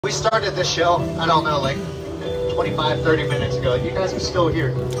We started this show, I don't know, like 25, 30 minutes ago. You guys are still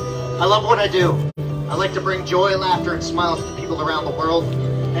here. I love what I do. I like to bring joy, laughter, and smiles to people around the world.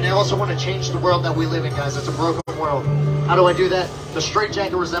 And I also want to change the world that we live in, guys. It's a broken world. How do I do that? The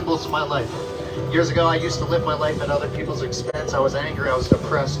straitjacket resembles my life. Years ago, I used to live my life at other people's expense. I was angry, I was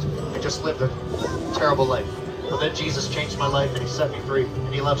depressed. I just lived a terrible life. But then Jesus changed my life and he set me free.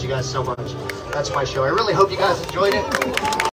 And he loves you guys so much. That's my show. I really hope you guys enjoyed it.